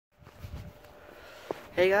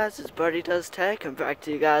Hey guys, it's Buddy Does Tech. I'm back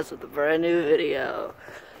to you guys with a brand new video.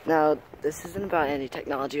 Now, this isn't about any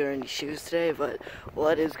technology or any shoes today, but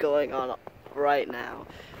what is going on right now.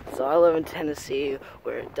 So I live in Tennessee,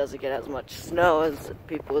 where it doesn't get as much snow as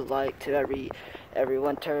people would like to every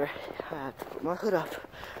winter. I have to put my hood up.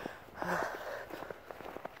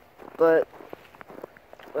 But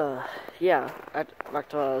yeah, back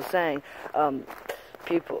to what I was saying.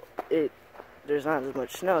 There's not as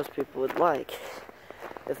much snow as people would like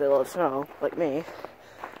if they love snow, like me.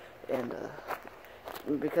 And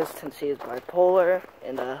because Tennessee is bipolar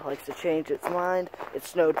and likes to change its mind, it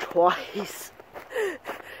snowed twice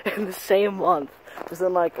in the same month,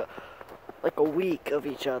 within like a week of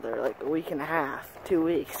each other, like a week and a half, 2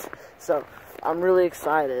 weeks. So I'm really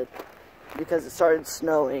excited because it started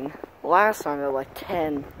snowing last time at like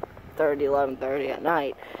 10:30, 11:30 at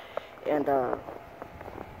night, and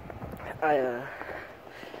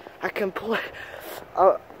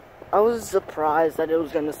I was surprised that it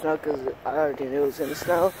was gonna snow because I already knew it was gonna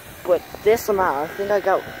snow. But this amount,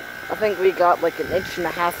 I think we got like 1.5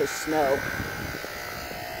 inches of snow.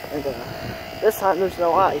 And this time there's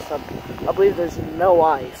no ice. I believe there's no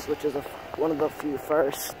ice, which is one of the few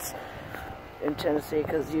firsts in Tennessee,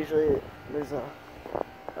 because usually there's a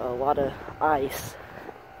lot of ice.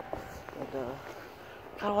 And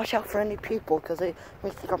gotta watch out for any people, because they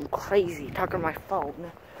think I'm crazy talking on my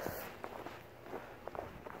phone.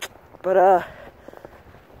 But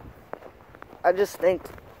I just think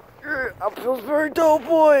I feel very dull,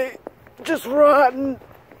 boy, just rotten.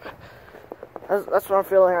 That's what I'm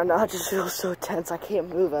feeling right now. I just feel so tense. I can't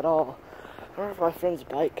move at all. I wonder if my friend's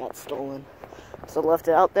bike got stolen. So I left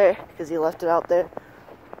it out there because he left it out there.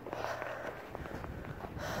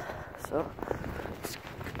 So let's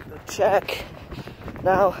go check.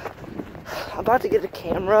 Now I'm about to get a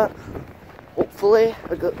camera, hopefully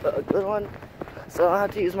a good one. So I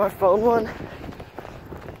have to use my phone one.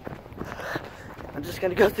 I'm just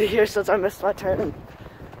gonna go through here since I missed my turn.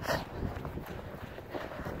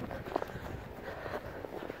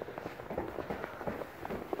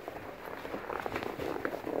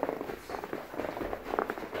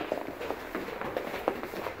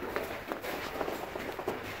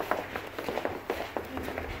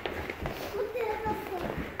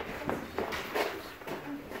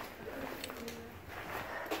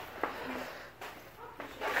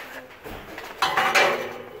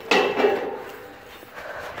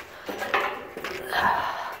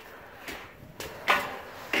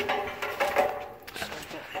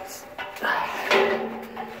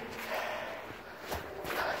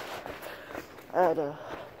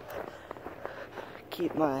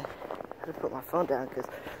 I had to put my phone down because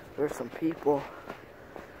there were some people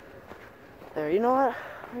there. You know what?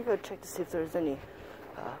 I'm gonna go check to see if there's any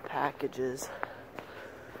packages.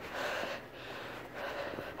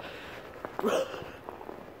 Look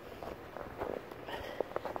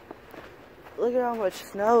at how much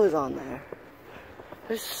snow is on there.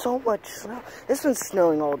 There's so much snow. It's been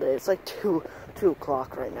snowing all day. It's like 2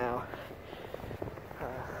 o'clock right now.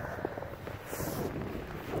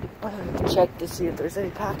 I'm gonna check to see if there's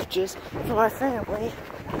any packages for my family.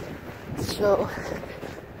 So,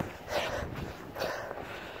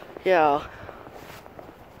 yeah,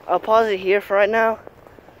 I'll pause it here for right now,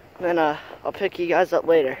 and then I'll pick you guys up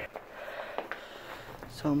later.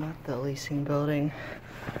 So I'm at the leasing building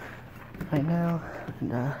right now,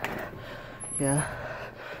 and yeah,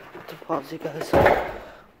 I have to pause you guys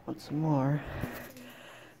once more.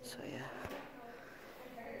 So yeah.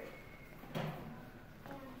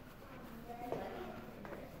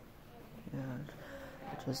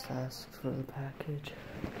 I just asked for the package.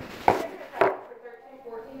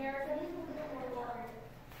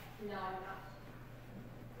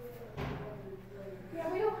 Yeah,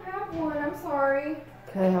 we don't have one. I'm sorry.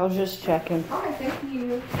 Okay, I was just checking. Alright, thank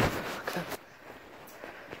you. Okay.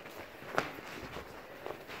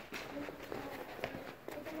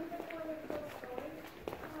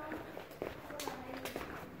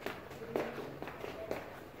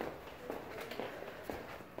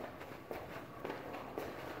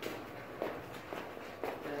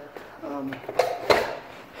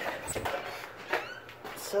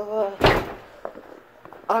 So,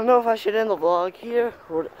 I don't know if I should end the vlog here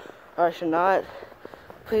or I should not.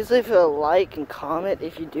 Please leave a like and comment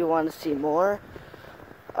if you do want to see more.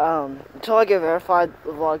 Until I get verified,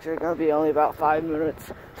 the vlogs are going to be only about 5 minutes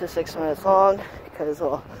to 6 minutes long, because,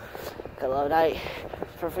 well, I love that.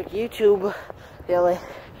 Perfect YouTube, they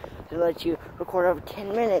let you record over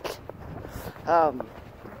 10 minutes.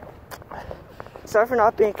 Sorry for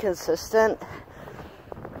not being consistent.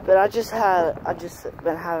 But I just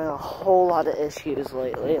been having a whole lot of issues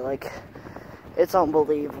lately. Like, It's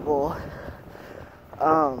unbelievable.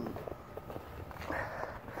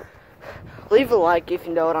 Leave a like if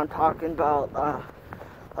you know what I'm talking about.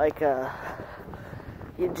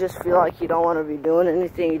 You just feel like you don't want to be doing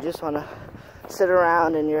anything. You just want to sit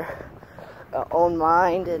around in your own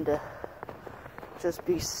mind and just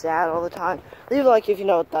be sad all the time. Leave a like if you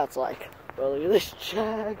know what that's like. Well, look at this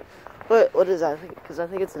Jag. What is that? Because I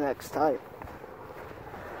think it's an X-Type.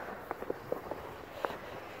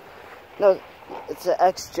 No, it's an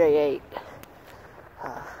XJ8.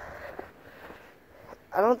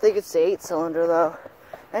 I don't think it's the 8-cylinder though.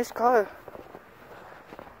 Nice car.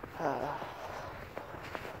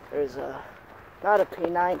 There's not a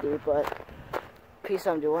P90, but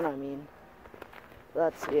P71 I mean.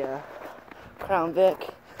 That's the Crown Vic.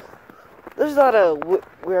 There's a lot of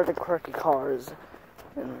weird and quirky cars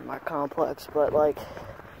in my complex, but like,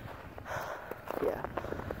 yeah.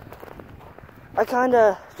 I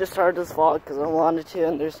kinda just started this vlog because I wanted to,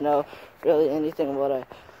 and there's no really anything what I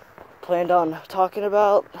planned on talking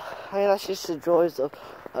about. I mean, that's just the joys of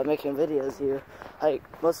making videos here. Like,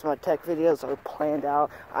 most of my tech videos are planned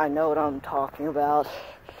out. I know what I'm talking about.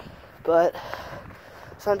 But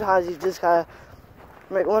sometimes you just gotta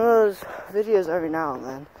make one of those videos every now and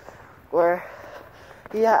then where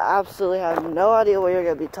you absolutely have no idea what you're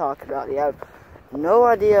gonna be talking about. You have no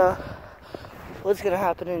idea what's gonna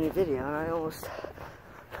happen in your video, and I almost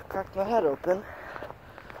cracked my head open.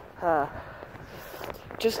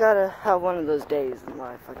 Just gotta have one of those days in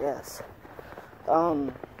life, I guess.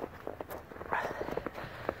 And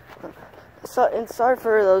sorry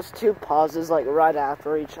for those two pauses, like right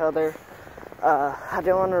after each other. I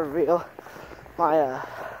didn't want to reveal my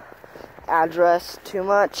address too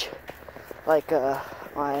much, like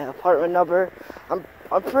my apartment number.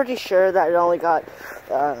 I'm pretty sure that it only got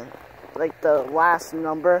like the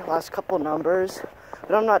last couple numbers,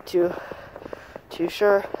 but I'm not too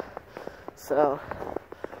sure. So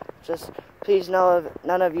just please know if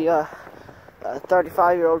none of you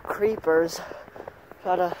 35-year-old creepers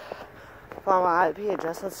try to find my IP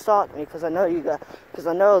address and stalk me, because I know because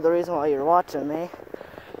I know the reason why you're watching me.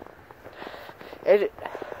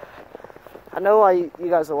 I know why you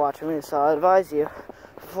guys are watching me, so I advise you,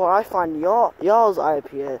 before I find y'all's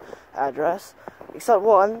IP address, except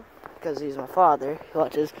one, because he's my father, he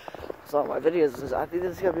watches all my videos. I think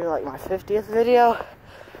this is gonna be like my 50th video.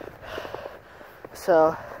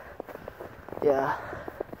 So yeah,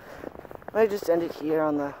 I might just end it here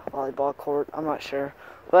on the volleyball court. I'm not sure,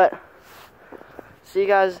 but see you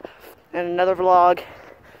guys in another vlog.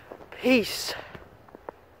 Peace.